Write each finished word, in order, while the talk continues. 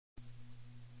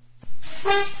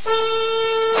Kreml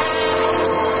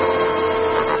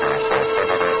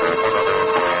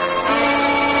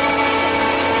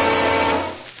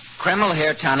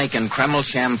Hair Tonic and Kreml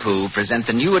Shampoo present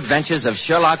the new adventures of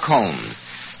Sherlock Holmes,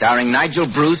 starring Nigel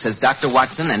Bruce as Dr.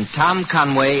 Watson and Tom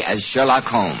Conway as Sherlock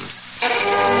Holmes.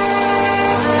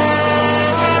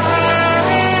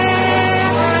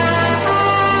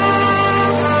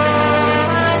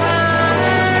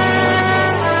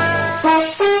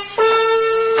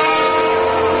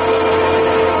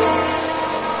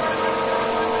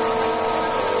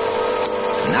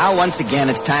 Now, once again,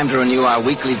 it's time to renew our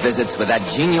weekly visits with that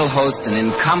genial host and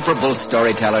incomparable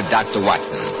storyteller, Dr.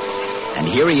 Watson. And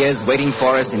here he is, waiting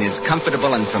for us in his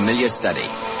comfortable and familiar study.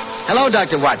 Hello,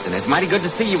 Dr. Watson. It's mighty good to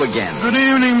see you again. Good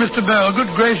evening, Mr. Bell.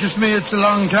 Good gracious me, it's a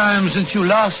long time since you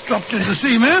last dropped in to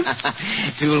see me.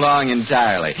 Too long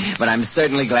entirely, but I'm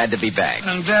certainly glad to be back.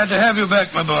 I'm glad to have you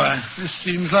back, my boy. This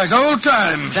seems like old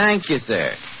times. Thank you,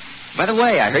 sir. By the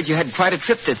way, I heard you had quite a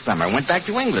trip this summer. Went back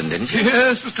to England, didn't you?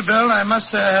 Yes, Mr. Bell. I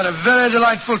must say I had a very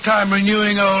delightful time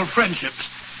renewing old friendships.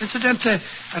 Incidentally,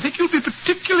 I think you'll be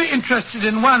particularly interested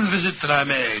in one visit that I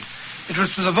made. It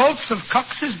was to the vaults of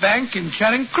Cox's Bank in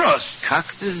Charing Cross.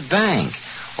 Cox's Bank?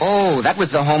 Oh, that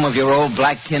was the home of your old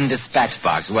black tin dispatch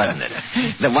box, wasn't it?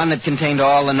 The one that contained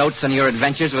all the notes on your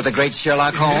adventures with the great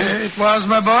Sherlock Holmes? It was,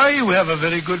 my boy. You have a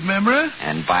very good memory.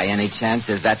 And by any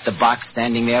chance, is that the box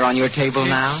standing there on your table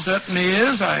now? It certainly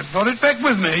is. I brought it back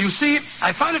with me. You see,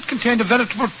 I found it contained a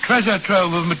veritable treasure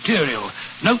trove of material.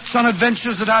 Notes on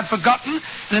adventures that I'd forgotten,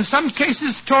 and in some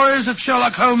cases, stories that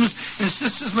Sherlock Holmes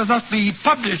insisted must not be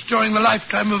published during the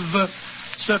lifetime of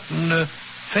certain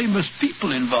famous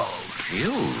people involved.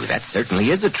 Phew, that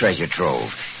certainly is a treasure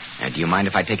trove. Do you mind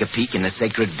if I take a peek in the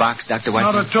sacred box, Dr.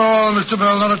 Watson? Not at all, Mr.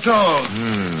 Bell, not at all.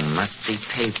 Must be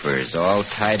papers all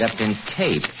tied up in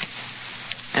tape.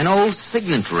 An old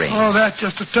signet ring. Oh, that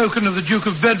just a token of the Duke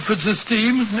of Bedford's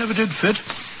esteem. Never did fit.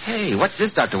 Hey, what's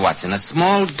this, Dr. Watson? A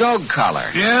small dog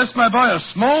collar. Yes, my boy, a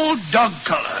small dog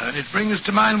collar. And it brings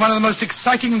to mind one of the most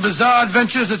exciting, bizarre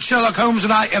adventures that Sherlock Holmes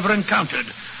and I ever encountered.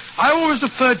 I always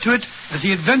referred to it as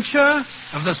the adventure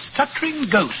of the Stuttering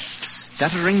Ghost.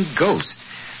 Stuttering Ghost?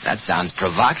 That sounds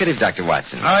provocative, Dr.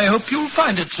 Watson. I hope you'll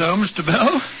find it so, Mr.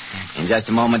 Bell. In just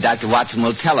a moment, Dr. Watson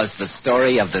will tell us the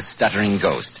story of the Stuttering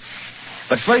Ghost.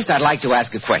 But first, I'd like to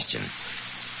ask a question.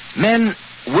 Men,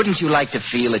 wouldn't you like to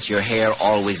feel that your hair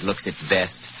always looks its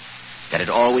best? That it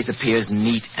always appears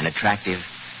neat and attractive?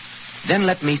 Then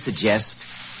let me suggest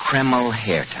Kreml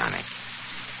Hair Tonic.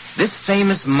 This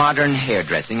famous modern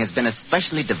hairdressing has been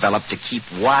especially developed to keep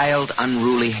wild,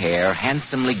 unruly hair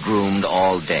handsomely groomed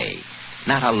all day.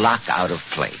 Not a lock out of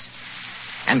place.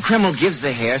 And Kreml gives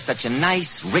the hair such a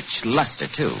nice, rich luster,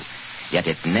 too. Yet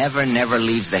it never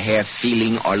leaves the hair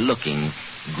feeling or looking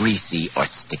greasy or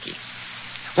sticky.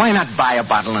 Why not buy a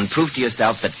bottle and prove to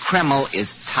yourself that Kreml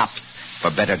is tops for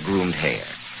better groomed hair?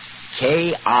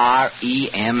 Kreml,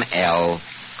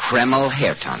 Kreml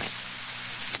Hair Tonic.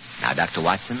 Now, Dr.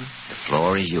 Watson, the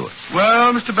floor is yours.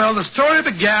 Well, Mr. Bell, the story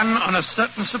began on a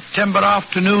certain September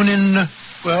afternoon in,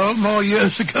 more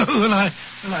years ago than I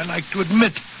like to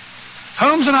admit.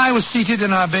 Holmes and I were seated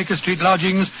in our Baker Street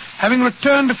lodgings, having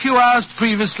returned a few hours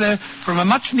previously from a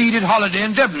much-needed holiday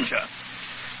in Devonshire.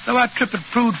 Though our trip had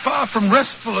proved far from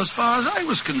restful as far as I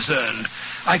was concerned,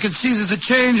 I could see that the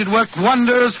change had worked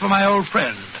wonders for my old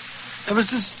friend. There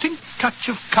was a distinct touch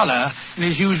of color in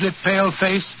his usually pale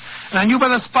face, and I knew by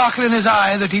the sparkle in his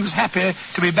eye that he was happy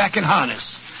to be back in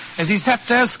harness, as he sat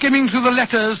there skimming through the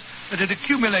letters that had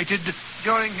accumulated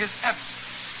during his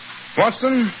absence.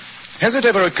 Watson, has it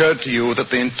ever occurred to you that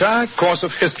the entire course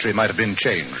of history might have been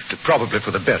changed, probably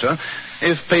for the better,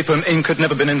 if paper and ink had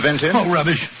never been invented? Oh,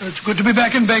 rubbish. It's good to be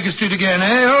back in Baker Street again,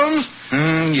 eh, Holmes?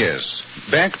 Yes.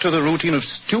 Back to the routine of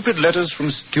stupid letters from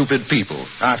stupid people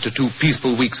after 2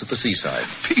 peaceful weeks at the seaside.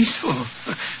 Peaceful?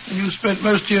 And you spent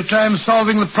most of your time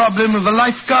solving the problem of the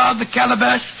lifeguard, the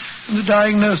calabash, and the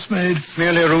dying nursemaid.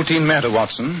 Merely a routine matter,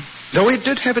 Watson, though it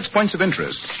did have its points of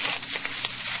interest.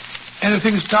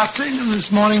 Anything startling in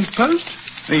this morning's post?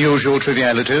 The usual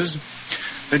trivialities.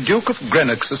 The Duke of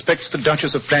Greenock suspects the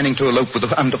Duchess of planning to elope with the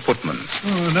underfootman.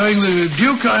 Oh, knowing the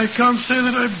Duke, I can't say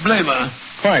that I blame her.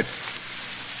 Quite.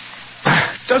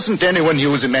 Doesn't anyone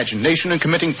use imagination in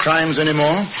committing crimes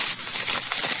anymore?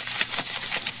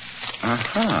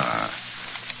 Aha.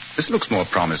 This looks more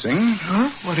promising. Huh?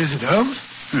 What is it, Holmes?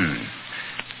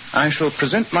 I shall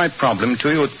present my problem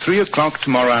to you at 3 o'clock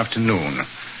tomorrow afternoon.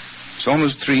 It's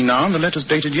almost 3 now, and the letter's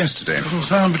dated yesterday. It doesn't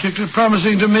sound particularly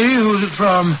promising to me. Who's it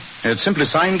from? It's simply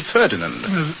signed Ferdinand.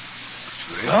 It's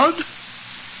very odd.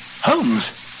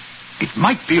 Holmes, it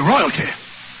might be royalty.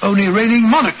 Only reigning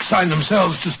monarchs sign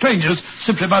themselves to strangers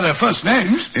simply by their first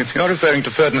names. If you're referring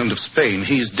to Ferdinand of Spain,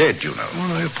 he's dead, you know. Oh,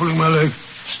 no, you're pulling my leg.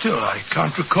 Still, I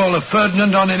can't recall a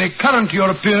Ferdinand on any current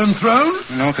European throne.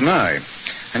 Nor can I.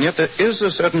 And yet there is a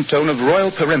certain tone of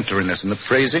royal peremptoriness in the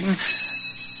phrasing.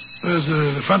 There's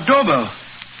the front door bell.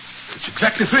 It's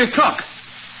exactly 3 o'clock.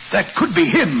 That could be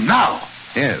him now.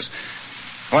 Yes.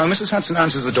 While Mrs. Hudson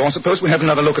answers the door, suppose we have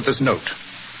another look at this note.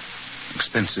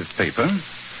 Expensive paper.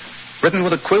 Written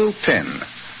with a quill pen.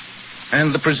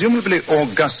 And the presumably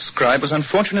august scribe was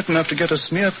unfortunate enough to get a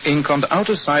smear of ink on the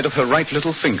outer side of her right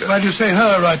little finger. Why do you say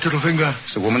her right little finger?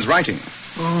 It's a woman's writing.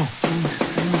 Oh,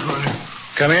 who's writing?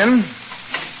 Come in.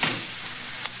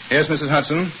 Yes, Mrs.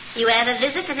 Hudson? You have a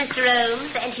visitor, Mr.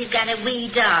 Holmes, and she's got a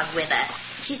wee dog with her.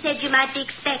 She said you might be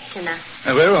expecting her.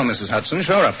 Very well, Mrs. Hudson.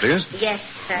 Show her up, please. Yes,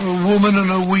 sir. A woman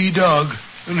and a wee dog.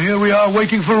 And here we are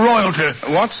waiting for royalty.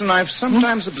 Watson, I've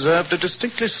sometimes observed a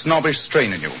distinctly snobbish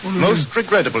strain in you. Most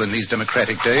regrettable in these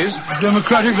democratic days.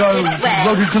 Democratic? I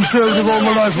voted Conservative all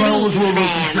my life. I always will vote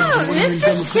Conservative.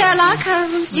 Oh, Mr. Sherlock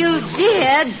Holmes, you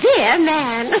dear, dear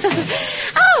man.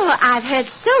 Oh, I've heard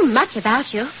so much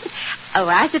about you. Oh,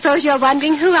 I suppose you're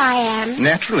wondering who I am.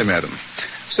 Naturally, madam.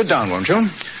 Sit down, won't you?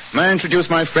 May I introduce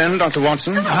my friend, Dr.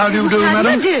 Watson? How do you do, How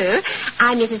madam? do you do?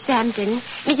 I'm Mrs. Frampton,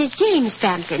 Mrs. James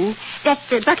Frampton. That's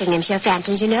the Buckinghamshire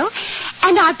Framptons, you know.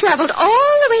 And I've travelled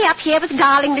all the way up here with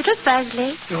darling little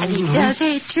Fuzzley. And he does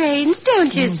hate trains,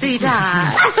 don't you,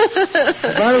 sweetheart?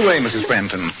 By the way, Mrs.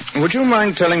 Frampton, would you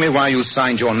mind telling me why you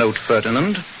signed your note,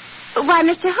 Ferdinand? Why,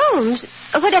 Mr. Holmes,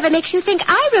 whatever makes you think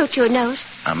I wrote you a note?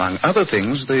 Among other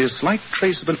things, the slight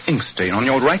trace of an ink stain on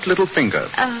your right little finger.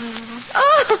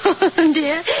 Oh,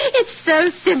 dear. It's so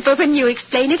simple when you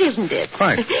explain it, isn't it?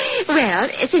 Quite. Well,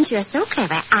 since you're so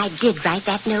clever, I did write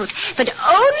that note, but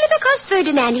only because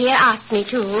Ferdinand here asked me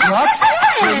to. What?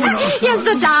 Yes,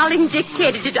 the darling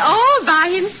dictated it all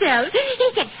by himself.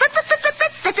 He said,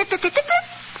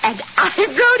 and I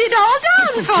wrote it all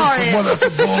down for him. What a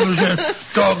ball is that?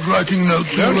 Dog writing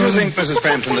notes. Don't you think, Mrs.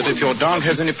 Frampton, that if your dog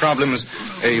has any problems,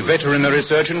 a veterinary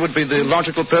surgeon would be the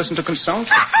logical person to consult?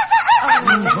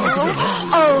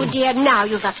 Oh, dear, now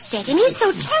you've upset him. He's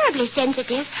so terribly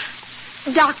sensitive.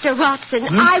 Dr. Watson,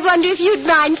 I wonder if you'd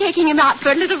mind taking him out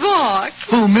for a little walk.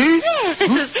 Who, me?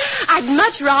 Yes. I'd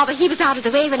much rather he was out of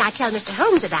the way when I tell Mr.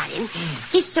 Holmes about him.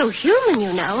 He's so human,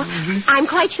 you know. I'm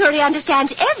quite sure he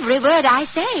understands every word I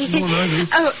say.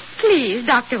 Oh, please,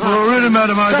 Dr. Watson. Oh, really,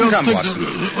 madam, I don't Come, think Watson.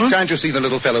 that... Can't you see the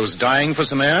little fellow's dying for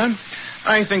some air?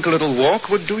 I think a little walk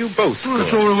would do you both Oh, good.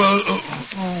 it's all well.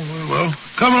 Oh, very well.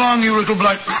 Come along, you little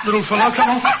black little fellow. Come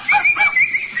on.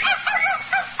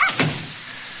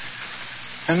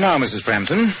 And now, Mrs.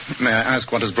 Frampton, may I ask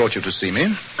what has brought you to see me?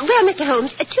 Well, Mr.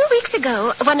 Holmes, 2 weeks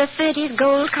ago, one of Ferdy's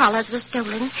gold collars was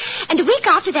stolen. And a week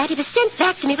after that, he was sent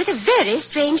back to me with a very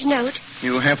strange note.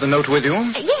 You have the note with you?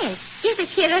 Yes,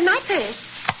 it's here in my purse.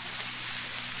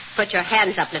 Put your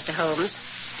hands up, Mr. Holmes.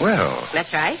 Well,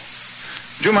 That's right.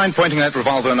 do you mind pointing that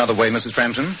revolver another way, Mrs.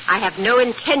 Frampton? I have no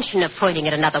intention of pointing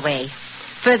it another way.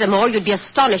 Furthermore, you'd be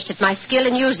astonished at my skill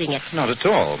in using it. Not at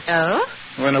all. Oh?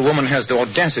 When a woman has the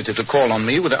audacity to call on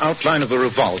me with the outline of a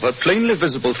revolver plainly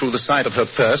visible through the side of her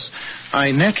purse,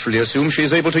 I naturally assume she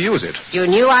is able to use it. You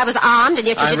knew I was armed, and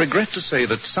yet you I didn't... regret to say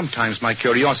that sometimes my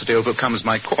curiosity overcomes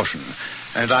my caution,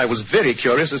 and I was very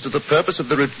curious as to the purpose of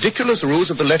the ridiculous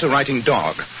ruse of the letter-writing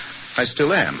dog. I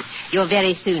still am. You'll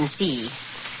very soon see.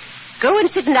 Go and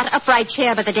sit in that upright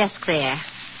chair by the desk there.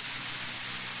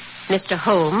 Mr.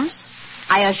 Holmes,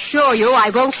 I assure you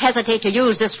I won't hesitate to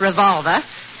use this revolver.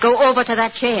 Go over to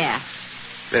that chair.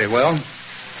 Very well.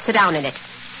 Sit down in it,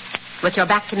 with your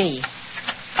back to me.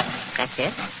 That's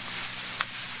it.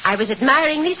 I was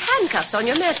admiring these handcuffs on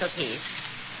your mantelpiece.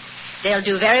 They'll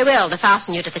do very well to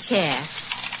fasten you to the chair.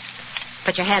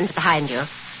 Put your hands behind you.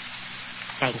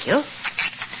 Thank you.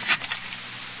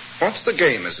 What's the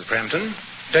game, Mrs. Frampton?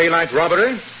 Daylight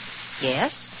robbery?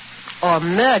 Yes. Or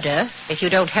murder, if you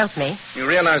don't help me. You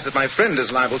realize that my friend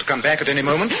is liable to come back at any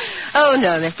moment? Oh,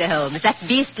 no, Mr. Holmes. That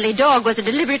beastly dog was a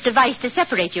deliberate device to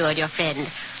separate you and your friend.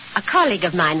 A colleague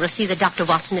of mine will see that Dr.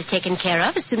 Watson is taken care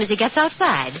of as soon as he gets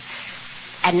outside.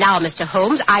 And now, Mr.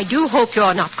 Holmes, I do hope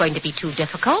you're not going to be too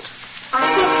difficult.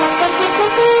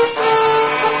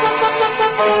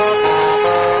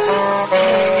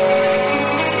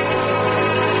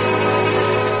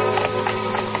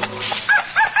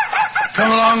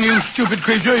 Come along, you stupid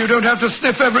creature. You don't have to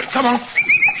sniff every... Come on.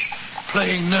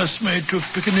 Playing nursemaid to a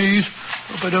Pekingese.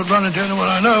 Hope I don't run into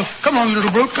anyone I know. Come on, little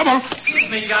brute. Come on.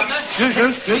 Excuse me, Governor.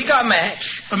 Yes. You got a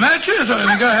match? A match? Yes, I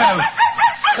think I have.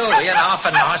 Cool, yeah, half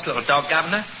a nice little dog,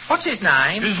 Governor. What's his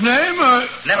name? His name?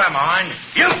 Never mind.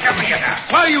 You come here now.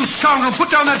 Why, you scoundrel, put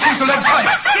down that piece of lead pipe.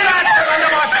 Get out from under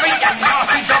my feet, you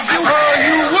nasty dog, you. Oh,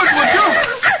 you would you?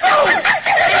 Oh!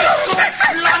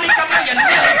 Blimey, come here, you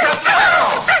nearly broke my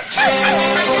arm.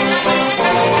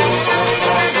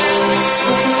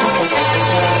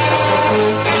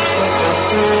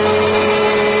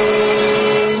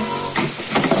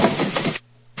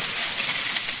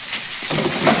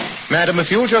 Madam,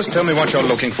 if you'll just tell me what you're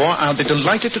looking for, I'll be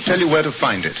delighted to tell you where to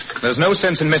find it. There's no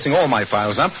sense in messing all my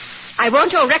files up. I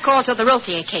want your records of the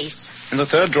Rothier case. In the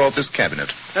third drawer of this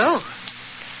cabinet. Oh.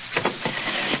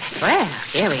 Well,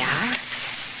 here we are.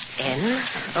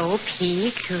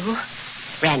 N-O-P-Q.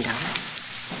 Randall.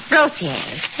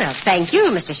 Rothier. Well, thank you,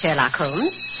 Mr. Sherlock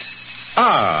Holmes.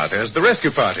 Ah, there's the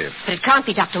rescue party. But it can't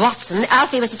be Dr. Watson.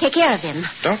 Alfie was to take care of him.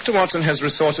 Dr. Watson has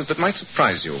resources that might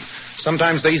surprise you.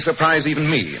 Sometimes they surprise even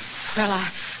me. Well,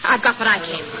 I've got what I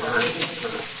came for.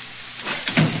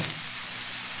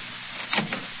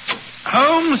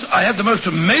 Holmes, I had the most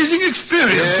amazing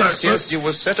experience. Yes, you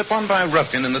were set upon by a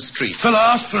ruffian in the street. Fellow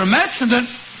asked for a match and then...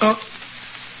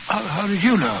 how did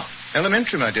you know?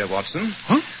 Elementary, my dear Watson.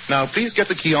 Huh? Now, please get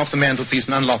the key off the mantelpiece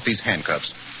and unlock these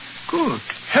handcuffs. Good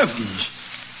heavens.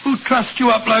 Who trussed you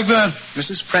up like that?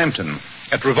 Mrs. Frampton,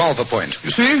 at revolver point.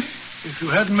 You see? If you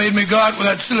hadn't made me go out with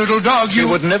that silly little dog, She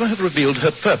would never have revealed her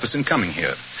purpose in coming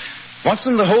here.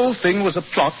 Watson, the whole thing was a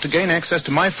plot to gain access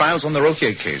to my files on the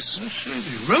Rothier case. The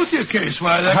Rothier case?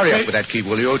 Why, that... Hurry up with that key,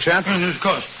 will you, old chap? Yes, of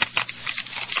course.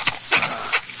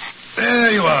 There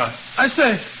you are. I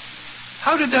say,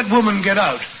 how did that woman get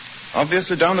out?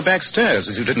 Obviously down the back stairs,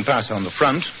 as you didn't pass her on the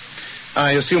front.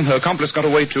 I assume her accomplice got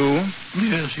away, too?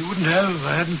 Yes, he wouldn't have if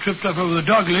I hadn't tripped up over the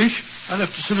dog leash. I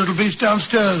left the silly little beast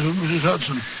downstairs with Mrs.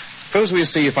 Hudson. Suppose we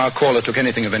see if our caller took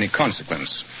anything of any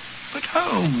consequence. But,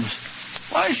 Holmes,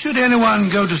 why should anyone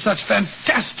go to such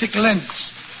fantastic lengths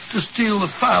to steal the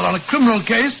file on a criminal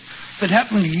case that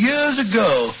happened years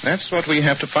ago? That's what we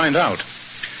have to find out.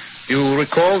 You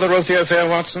recall the Rothier affair,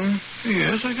 Watson?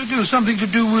 Yes, I could do something to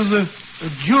do with a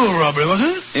jewel robbery,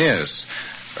 wasn't it? Yes.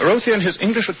 Rothier and his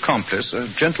English accomplice, a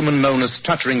gentleman known as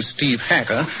Stuttering Steve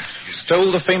Hacker,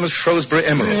 stole the famous Shrewsbury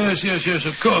emerald. Yes,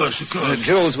 of course. The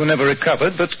jewels were never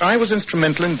recovered, but I was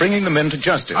instrumental in bringing the men to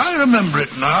justice. I remember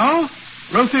it now.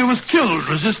 Rothier was killed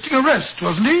resisting arrest,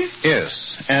 wasn't he?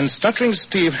 Yes, and Stuttering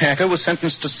Steve Hacker was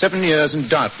sentenced to 7 years in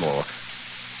Dartmoor.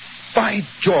 By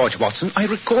George, Watson, I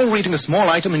recall reading a small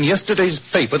item in yesterday's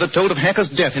paper that told of Hacker's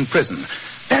death in prison.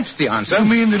 That's the answer. You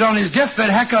mean that on his deathbed,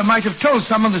 Hacker might have told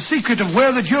someone the secret of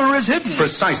where the jewelry is hidden?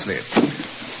 Precisely.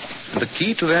 And the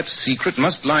key to that secret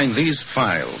must lie in these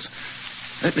files.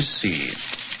 Let me see.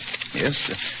 Yes,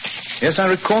 I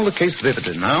recall the case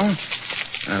vividly now.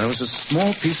 There was a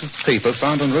small piece of paper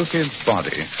found on Rothier's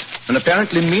body. An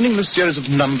apparently meaningless series of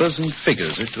numbers and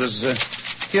figures. It was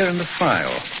here in the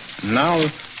file. And now...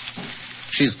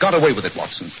 she's got away with it,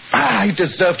 Watson. I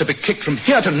deserve to be kicked from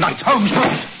here tonight. Holmes.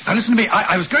 Now listen to me.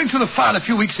 I was going through the file a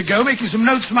few weeks ago, making some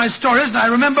notes for my stories, and I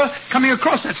remember coming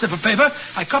across that slip of paper.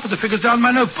 I copied the figures down in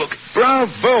my notebook.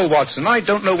 Bravo, Watson. I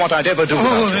don't know what I'd ever do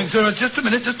without you. Thanks, sir. Just a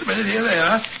minute. Here they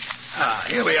are.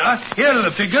 Here we are. Here are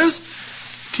the figures.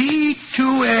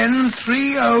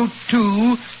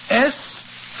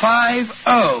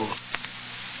 T2N302S50.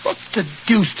 What the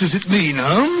deuce does it mean,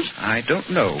 Holmes? I don't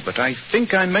know, but I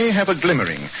think I may have a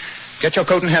glimmering. Get your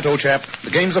coat and hat, old chap.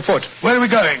 The game's afoot. Where are we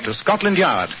going? To Scotland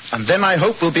Yard. And then I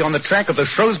hope we'll be on the track of the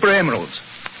Shrewsbury emeralds.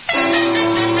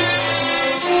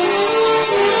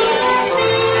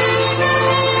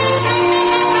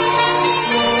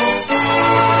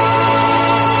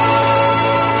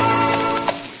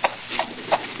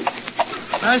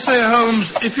 I say,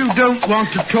 Holmes, if you don't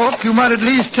want to talk, you might at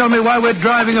least tell me why we're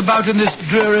driving about in this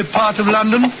dreary part of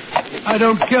London. I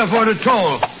don't care for it at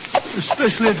all,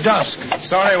 especially at dusk.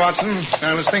 Sorry, Watson.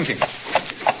 I was thinking.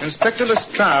 Inspector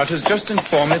Lestrade has just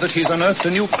informed me that he's unearthed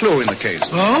a new clue in the case.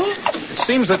 Oh? It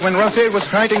seems that when Rothier was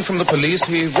hiding from the police,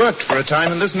 he worked for a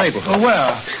time in this neighborhood. Oh,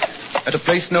 where? At a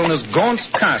place known as Gaunt's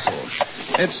Castle.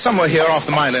 It's somewhere here off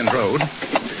the Mile End Road.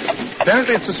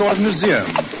 Apparently it's a sort of museum,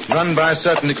 run by a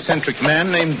certain eccentric man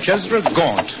named Jezra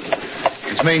Gaunt.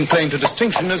 Its main claim to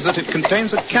distinction is that it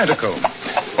contains a catacomb.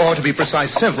 Or, to be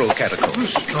precise, several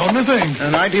catacombs. Extraordinary thing.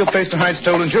 An ideal place to hide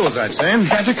stolen jewels, I'd say.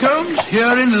 Catacombs?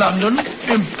 Here in London?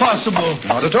 Impossible.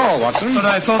 Not at all, Watson. But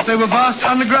I thought they were vast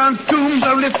underground tombs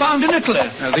only found in Italy.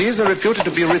 Now, these are reputed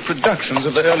to be reproductions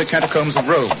of the early catacombs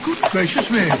of Rome. Good gracious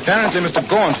me. Apparently, Mr.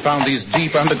 Gaunt found these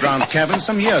deep underground caverns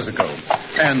some years ago.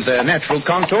 And their natural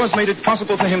contours made it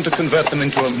possible for him to convert them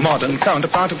into a modern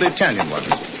counterpart of the Italian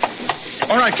ones.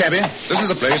 All right, cabby. This is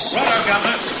the place. Righto,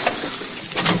 Governor.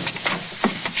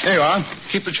 There you are.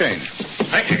 Keep the change.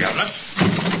 Thank you, Governor.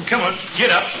 Come on, get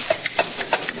up.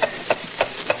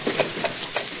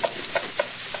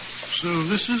 So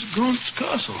this is Gaunt's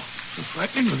castle. It's a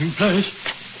frightening-looking place.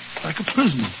 Like a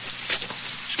prison.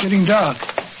 It's getting dark.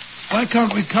 Why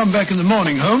can't we come back in the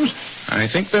morning, Holmes? I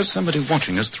think there's somebody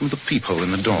watching us through the peephole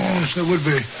in the door. Yes, there would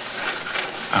be.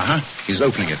 Uh-huh. He's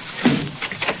opening it.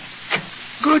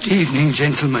 Good evening,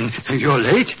 gentlemen. You're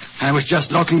late. I was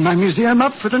just locking my museum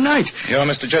up for the night. You're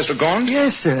Mr. Jethro Gaunt?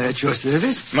 Yes, sir, at your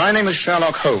service. My name is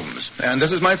Sherlock Holmes, and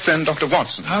this is my friend, Dr.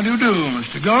 Watson. How do you do,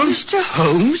 Mr. Gaunt? Mr.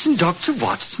 Holmes and Dr.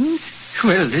 Watson?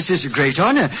 Well, this is a great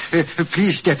honor.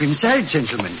 Please step inside,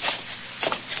 gentlemen.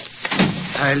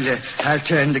 I'll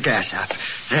turn the gas up.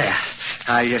 There.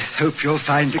 I hope you'll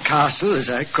find the castle, as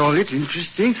I call it,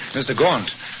 interesting. Mr.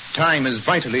 Gaunt, time is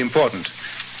vitally important.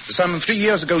 Some 3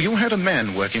 years ago, you had a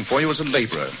man working for you as a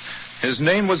laborer. His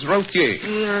name was Rothier.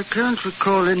 I can't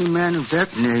recall any man of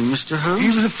that name, Mr. Holmes. He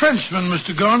was a Frenchman,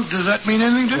 Mr. Gaunt. Does that mean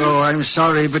anything to you? Oh, I'm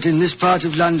sorry, but in this part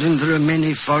of London there are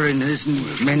many foreigners, and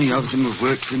many of them have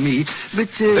worked for me. But,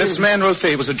 This man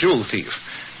Rothier was a jewel thief.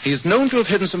 He is known to have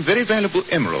hidden some very valuable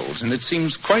emeralds, and it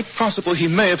seems quite possible he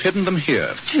may have hidden them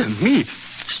here. Dear me.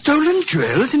 Stolen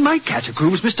jewels in my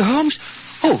catacombs, Mr. Holmes?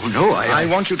 Oh, no, I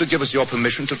want you to give us your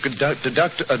permission to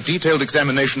deduct a detailed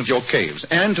examination of your caves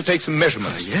and to take some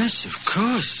measurements. Yes, of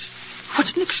course.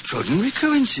 What an extraordinary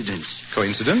coincidence.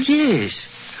 Coincidence? Yes.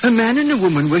 A man and a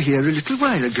woman were here a little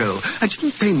while ago. I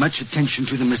didn't pay much attention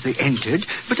to them as they entered,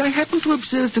 but I happened to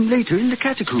observe them later in the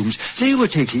catacombs. They were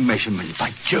taking measurements.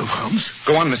 By Jove, Holmes.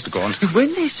 Go on, Mr. Gaunt.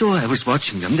 When they saw I was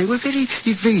watching them, they were very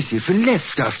evasive and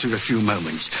left after a few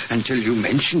moments. Until you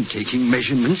mentioned taking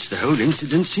measurements, the whole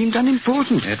incident seemed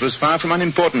unimportant. It was far from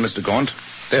unimportant, Mr. Gaunt.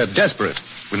 They're desperate.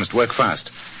 We must work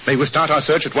fast. May we start our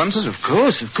search at once? Well, of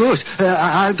course.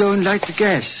 I'll go and light the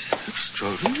gas.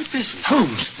 Extraordinary business.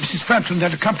 Holmes, Mrs. Frampton,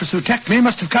 that accomplice who attacked me,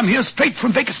 must have come here straight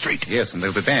from Baker Street. Yes, and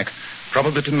they'll be back.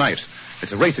 Probably tonight.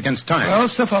 It's a race against time. Well,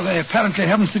 so far they apparently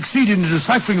haven't succeeded in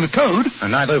deciphering the code.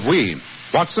 And neither have we.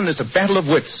 Watson, it's a battle of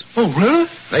wits. Oh, really?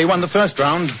 They won the first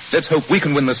round. Let's hope we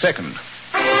can win the second.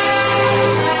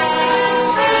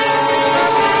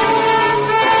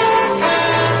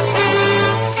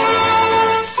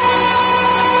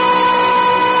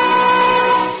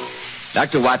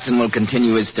 Dr. Watson will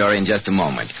continue his story in just a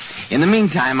moment. In the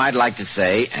meantime, I'd like to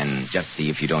say, and just see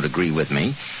if you don't agree with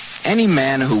me, any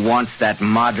man who wants that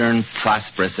modern,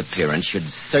 prosperous appearance should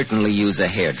certainly use a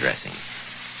hairdressing.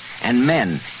 And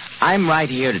men, I'm right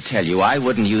here to tell you I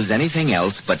wouldn't use anything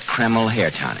else but Kreml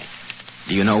hair tonic.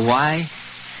 Do you know why?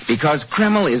 Because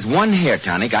Kreml is one hair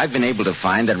tonic I've been able to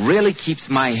find that really keeps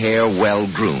my hair well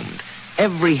groomed.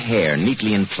 Every hair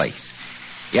neatly in place.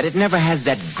 Yet it never has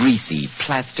that greasy,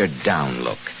 plastered down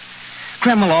look.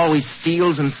 Kreml always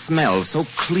feels and smells so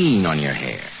clean on your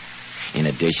hair. In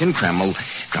addition, Kreml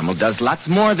does lots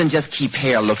more than just keep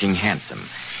hair looking handsome.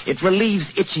 It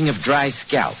relieves itching of dry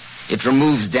scalp. It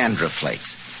removes dandruff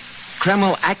flakes.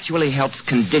 Kreml actually helps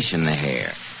condition the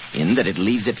hair, in that it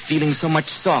leaves it feeling so much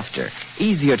softer,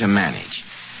 easier to manage.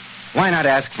 Why not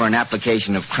ask for an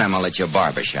application of Kreml at your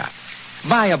barber shop?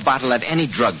 Buy a bottle at any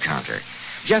drug counter.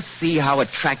 Just see how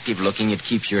attractive looking it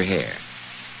keeps your hair.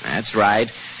 That's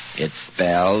right. It's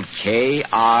spelled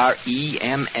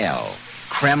Kreml.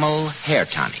 Kreml Hair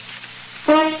Tonic.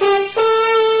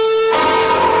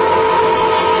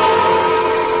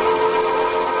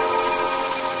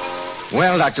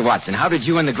 Well, Dr. Watson, how did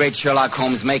you and the great Sherlock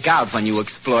Holmes make out when you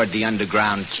explored the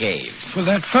underground caves? For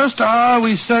that first hour,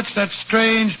 we searched that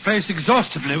strange place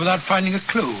exhaustively without finding a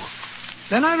clue.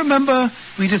 Then I remember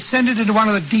we descended into one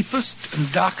of the deepest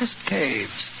and darkest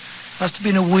caves. Must have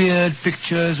been a weird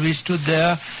picture as we stood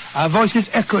there, our voices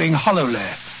echoing hollowly.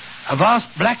 A vast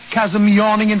black chasm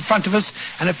yawning in front of us,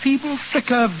 and a feeble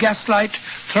flicker of gaslight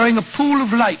throwing a pool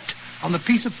of light on the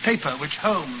piece of paper which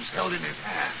Holmes held in his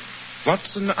hand.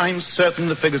 Watson, I'm certain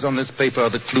the figures on this paper are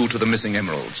the clue to the missing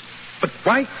emeralds. But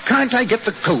why can't I get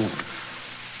the code?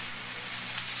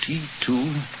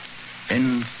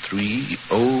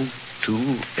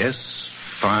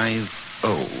 T2N3O2S50.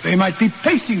 They might be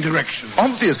pacing directions.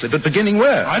 Obviously, but beginning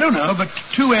where? I don't know, but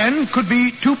 2N could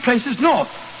be 2 places north.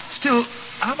 Still,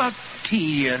 how about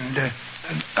T and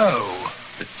O?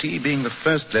 The T being the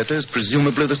first letter is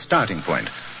presumably the starting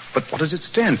point. But what does it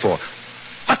stand for?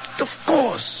 But, of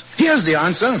course. Here's the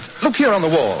answer. Look here on the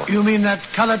wall. You mean that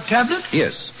colored tablet?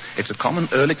 Yes. It's a common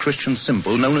early Christian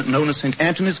symbol known as St.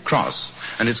 Anthony's cross.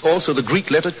 And it's also the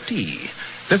Greek letter T.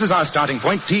 This is our starting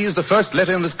point. T is the first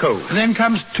letter in this code. And then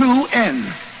comes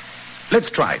 2N. Let's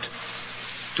try it.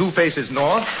 2 paces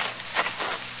north.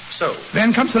 So.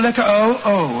 Then comes the letter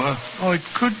O. It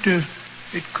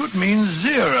It could mean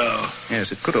 0.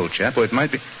 Yes, it could, old chap, or it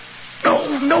might be...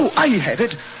 No, I have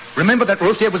it. Remember that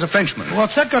Routhier was a Frenchman.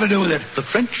 What's that got to do with it? The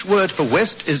French word for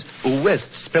west is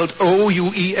ouest, spelled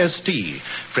O-U-E-S-T.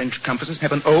 French compasses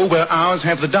have an O where ours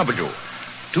have the W.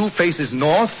 2 faces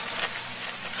north,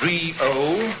 3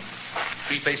 O,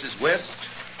 3 faces west.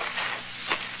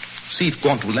 See if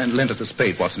Gaunt will lend us a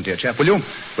spade, Watson, dear chap, will you?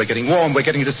 We're getting warm. We're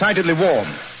getting decidedly warm.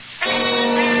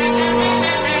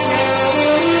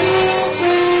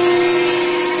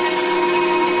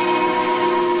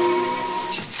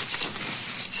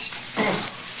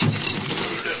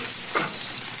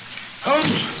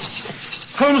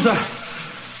 Holmes,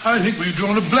 I think we've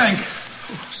drawn a blank.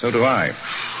 So do I.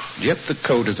 Yet the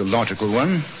code is a logical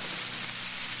one.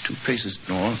 2 faces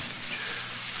north,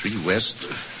 3 west,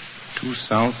 2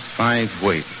 south, 5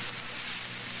 wait.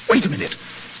 Wait a minute.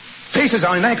 Faces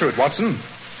are inaccurate, Watson.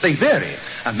 They vary.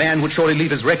 A man would surely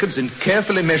leave his records in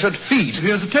carefully measured feet.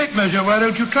 Here's a tape measure. Why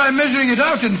don't you try measuring it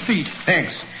out in feet?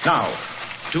 Thanks. Now,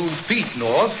 2 feet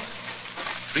north,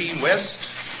 3 west,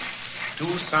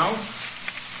 2 south,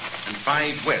 and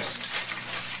 5 west.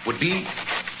 Would be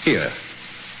here.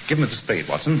 Give me the spade,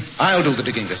 Watson. I'll do the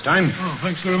digging this time. Oh,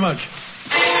 thanks very much.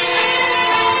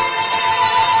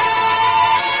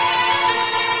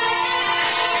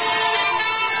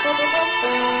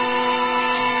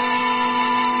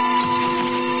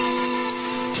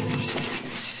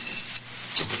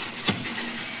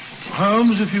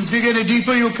 Holmes, if you dig any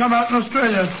deeper, you'll come out in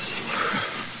Australia.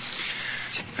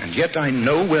 And yet I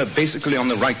know we're basically on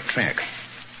the right track.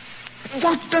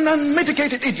 What an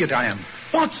unmitigated idiot I am.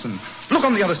 Watson, look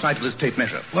on the other side of this tape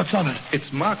measure. What's on it?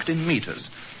 It's marked in meters.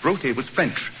 Routhier was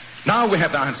French. Now we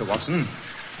have the answer, Watson.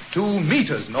 2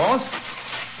 meters north,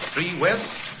 3 west,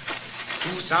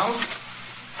 2 south,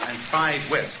 and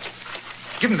 5 west.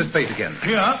 Give me the spade again.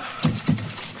 Here.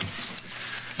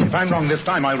 If I'm wrong this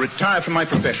time, I'll retire from my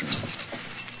profession.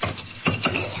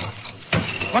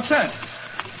 What's that?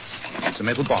 It's a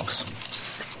metal box.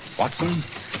 Watson,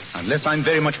 unless I'm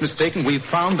very much mistaken, we've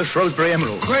found the Shrewsbury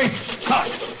emerald. Great Scott.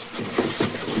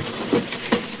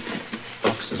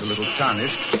 Box is a little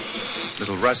tarnished, a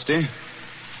little rusty,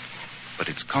 but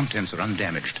its contents are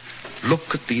undamaged.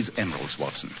 Look at these emeralds,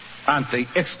 Watson. Aren't they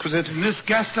exquisite? In this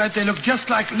gaslight, they look just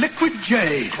like liquid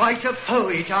jade. Quite a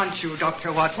poet, aren't you,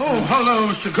 Dr. Watson? Oh,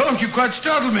 hello, Mr. Gaunt. You quite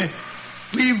startled me.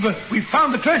 We've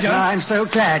found the treasure. I'm so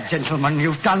glad, gentlemen.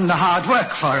 You've done the hard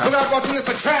work for us. Look out, Watson, it's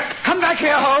a trap. Come back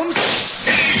here, Holmes.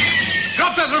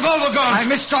 Drop that revolver, Gaunt. I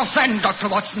missed your friend, Dr.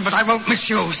 Watson, but I won't miss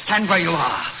you. Stand where you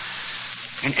are.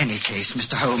 In any case,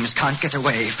 Mr. Holmes can't get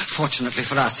away. Fortunately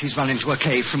for us, he's run into a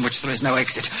cave from which there is no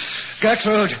exit.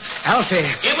 Gertrude, Alfie.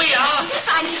 Here we are. Did you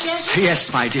find it, Joseph? Yes,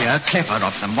 my dear. Clever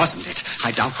of them, wasn't it? I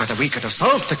doubt whether we could have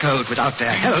solved the code without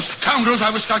their help. Scoundrels,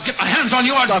 I wish I'd get my hands on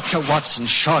you. Dr. Watson,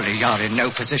 surely you're in no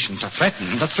position to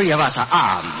threaten. The 3 of us are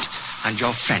armed, and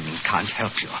your friend can't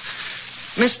help you.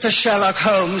 Mr. Sherlock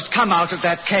Holmes, come out of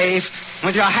that cave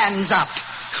with your hands up.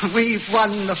 We've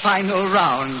won the final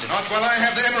round. Not while I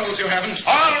have the emeralds, you haven't.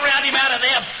 All round him out of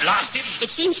there, blast him. It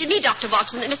seems to me, Dr.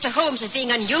 Watson, that Mr. Holmes is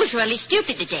being unusually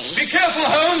stupid today. Be careful,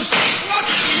 Holmes. What?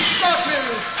 Stop him!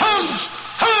 Holmes!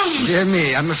 Holmes! Dear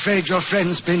me, I'm afraid your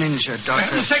friend's been injured, For Doctor.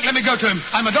 heaven's sake, let me go to him.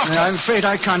 I'm a doctor. I'm afraid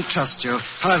I can't trust you.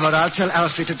 However, I'll tell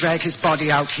Alfie to drag his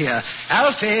body out here.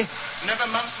 Alfie! Never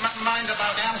mind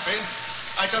about Alfie.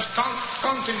 I just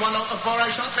conked in one before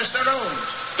I shot Mr. Holmes.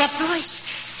 That voice.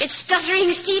 It's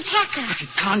Stuttering Steve Hacker. But it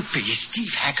can't be.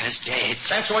 Steve Hacker's dead.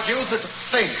 That's what you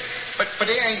think. But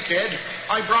he ain't dead.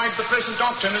 I bribed the prison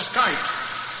doctor in his kite.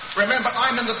 Remember,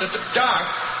 I'm in the dark.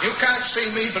 You can't see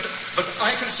me, but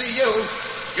I can see you.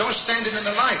 You're standing in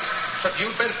the light. But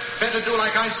you'd better do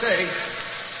like I say.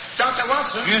 Dr.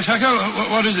 Watson? Yes, Hacker,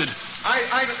 what is it?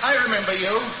 I remember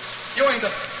you. You ain't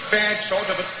a bad sort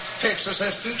of a Texas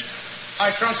assistant. I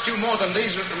trust you more than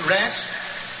these rats.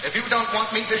 If you don't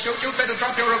want me to shoot, you'd better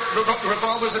drop your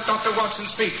revolvers at Dr.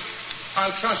 Watson's feet.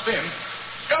 I'll trust him.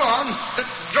 Go on.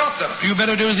 Drop them. You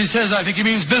better do as he says. I think he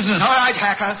means business. All right,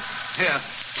 Hacker. Here.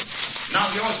 Now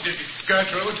yours,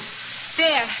 Gertrude.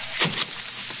 There.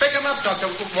 Pick him up, Dr.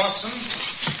 Watson.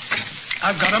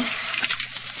 I've got him.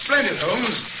 Splendid,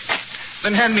 Holmes.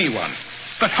 Then hand me one.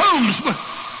 But Holmes,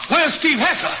 where's Steve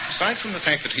Hacker? Aside from the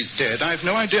fact that he's dead, I've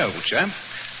no idea, old chap.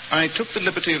 I took the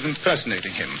liberty of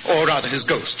impersonating him, or rather his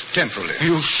ghost, temporarily.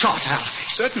 You shot Alfie.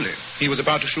 Certainly. He was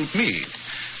about to shoot me.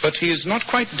 But he is not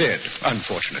quite dead,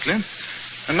 unfortunately.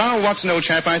 And now, Watson, old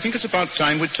chap, I think it's about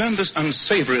time we turn this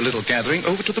unsavory little gathering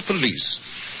over to the police.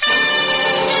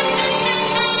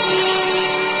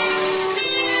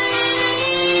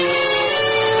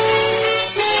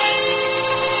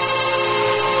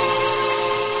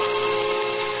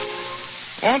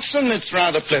 Watson, it's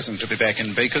rather pleasant to be back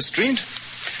in Baker Street.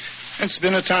 It's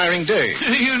been a tiring day.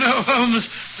 You know, Holmes,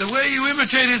 the way you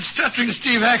imitated Stuttering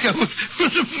Steve Hacker was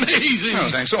amazing. Oh,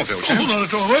 thanks awfully, old chap. Oh, not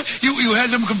at all. Well, you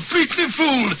had them completely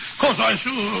fooled. Of course, I saw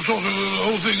the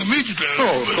whole thing immediately.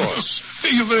 Oh, of course.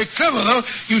 You're very clever, though.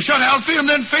 You shot Alfie and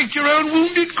then faked your own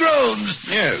wounded groans.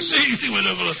 Yes.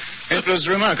 It was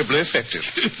remarkably effective.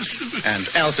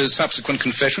 And Alfie's subsequent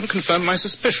confession confirmed my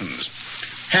suspicions.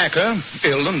 Hacker,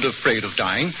 ill and afraid of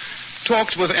dying,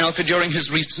 talked with Alfie during his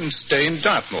recent stay in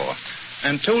Dartmoor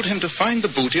and told him to find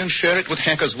the booty and share it with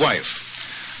Hacker's wife.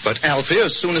 But Alfie,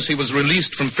 as soon as he was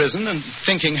released from prison and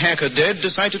thinking Hacker dead,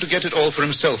 decided to get it all for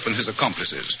himself and his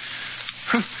accomplices.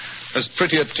 As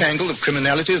pretty a tangle of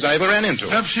criminality as I ever ran into.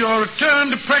 Perhaps your return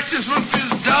to practice won't be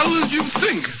as dull as you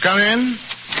think. Come in.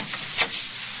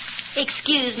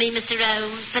 Excuse me, Mr.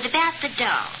 Holmes, but about the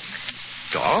dog.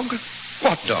 Dog?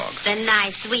 What dog? The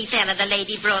nice, sweet fella the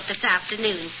lady brought this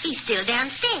afternoon. He's still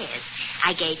downstairs.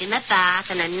 I gave him a bath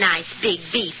and a nice big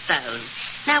beef bone.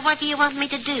 Now, what do you want me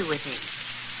to do with him?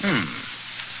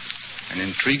 An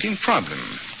intriguing problem.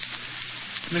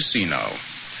 Let me see now.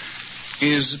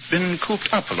 He's been cooped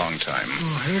up a long time.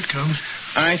 Oh, here it comes.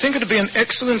 I think it'd be an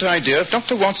excellent idea if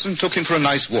Dr. Watson took him for a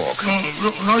nice walk.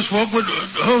 Oh, nice walk, but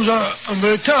Holmes, I'm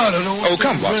very tired. I don't want to...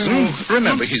 Come, Watson.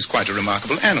 Remember, he's quite a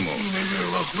remarkable animal.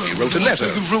 He wrote a letter.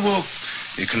 Take him for a walk.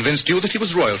 He convinced you that he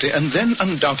was royalty and then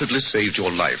undoubtedly saved your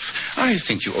life. I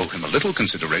think you owe him a little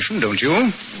consideration, don't you?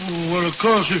 Oh, well, of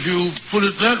course, if you put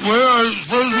it that way, I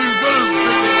suppose we've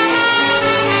better...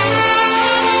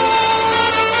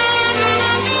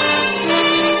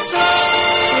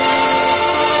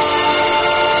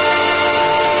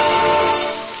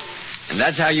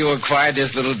 That's how you acquired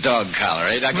this little dog collar,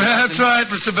 eh, Dr. That's Watson? right,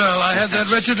 Mr. Bell. I had that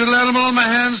wretched little animal on my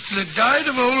hands till it died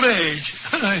of old age.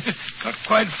 I got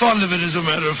quite fond of it, as a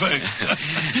matter of fact.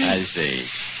 I see.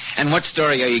 And what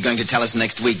story are you going to tell us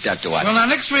next week, Dr. Watson? Well, now,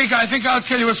 next week, I think I'll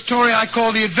tell you a story I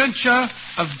call The Adventure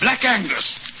of Black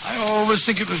Angus. I always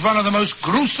think it was one of the most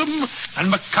gruesome and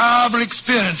macabre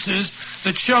experiences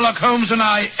that Sherlock Holmes and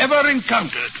I ever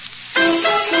encountered.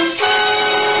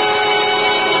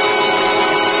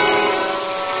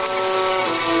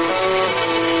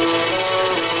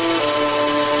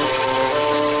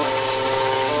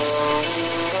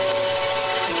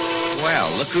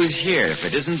 Look who's here, if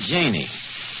it isn't Janie.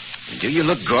 Do you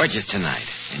look gorgeous tonight?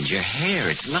 And your hair,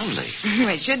 it's lovely.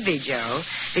 It should be, Joe,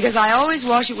 because I always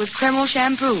wash it with Kreml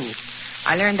shampoo.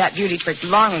 I learned that beauty trick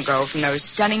long ago from those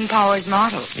Stunning Powers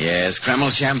models. Yes,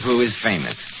 Kreml shampoo is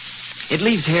famous. It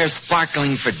leaves hair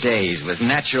sparkling for days with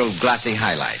natural glossy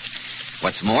highlight.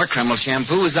 What's more, Kreml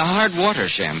shampoo is a hard water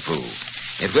shampoo.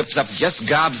 It whips up just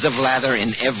gobs of lather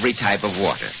in every type of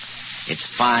water. Its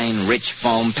fine, rich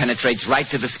foam penetrates right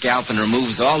to the scalp and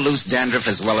removes all loose dandruff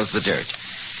as well as the dirt.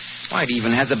 Why, it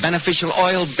even has a beneficial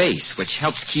oil base, which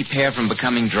helps keep hair from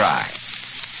becoming dry.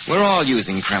 We're all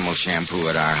using Kreml shampoo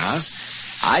at our house.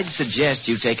 I'd suggest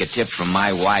you take a tip from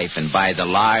my wife and buy the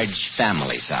large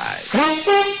family size.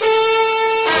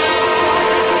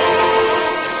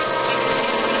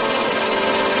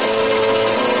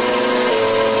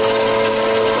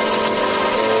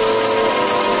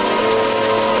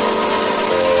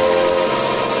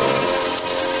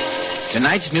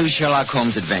 Tonight's new Sherlock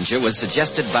Holmes adventure was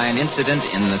suggested by an incident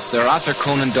in the Sir Arthur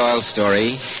Conan Doyle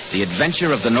story, The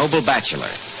Adventure of the Noble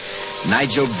Bachelor.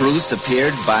 Nigel Bruce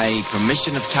appeared by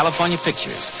permission of California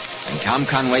Pictures, and Tom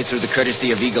Conway through the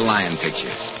courtesy of Eagle Lion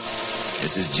Pictures.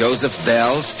 This is Joseph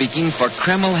Bell speaking for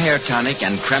Kreml Hair Tonic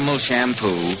and Kreml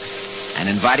Shampoo, and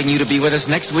inviting you to be with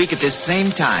us next week at this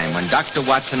same time when Dr.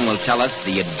 Watson will tell us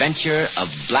the adventure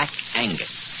of Black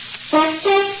Angus.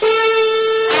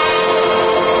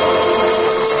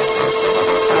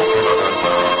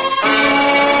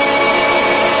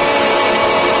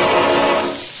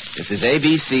 This is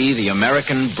ABC, the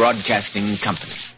American Broadcasting Company.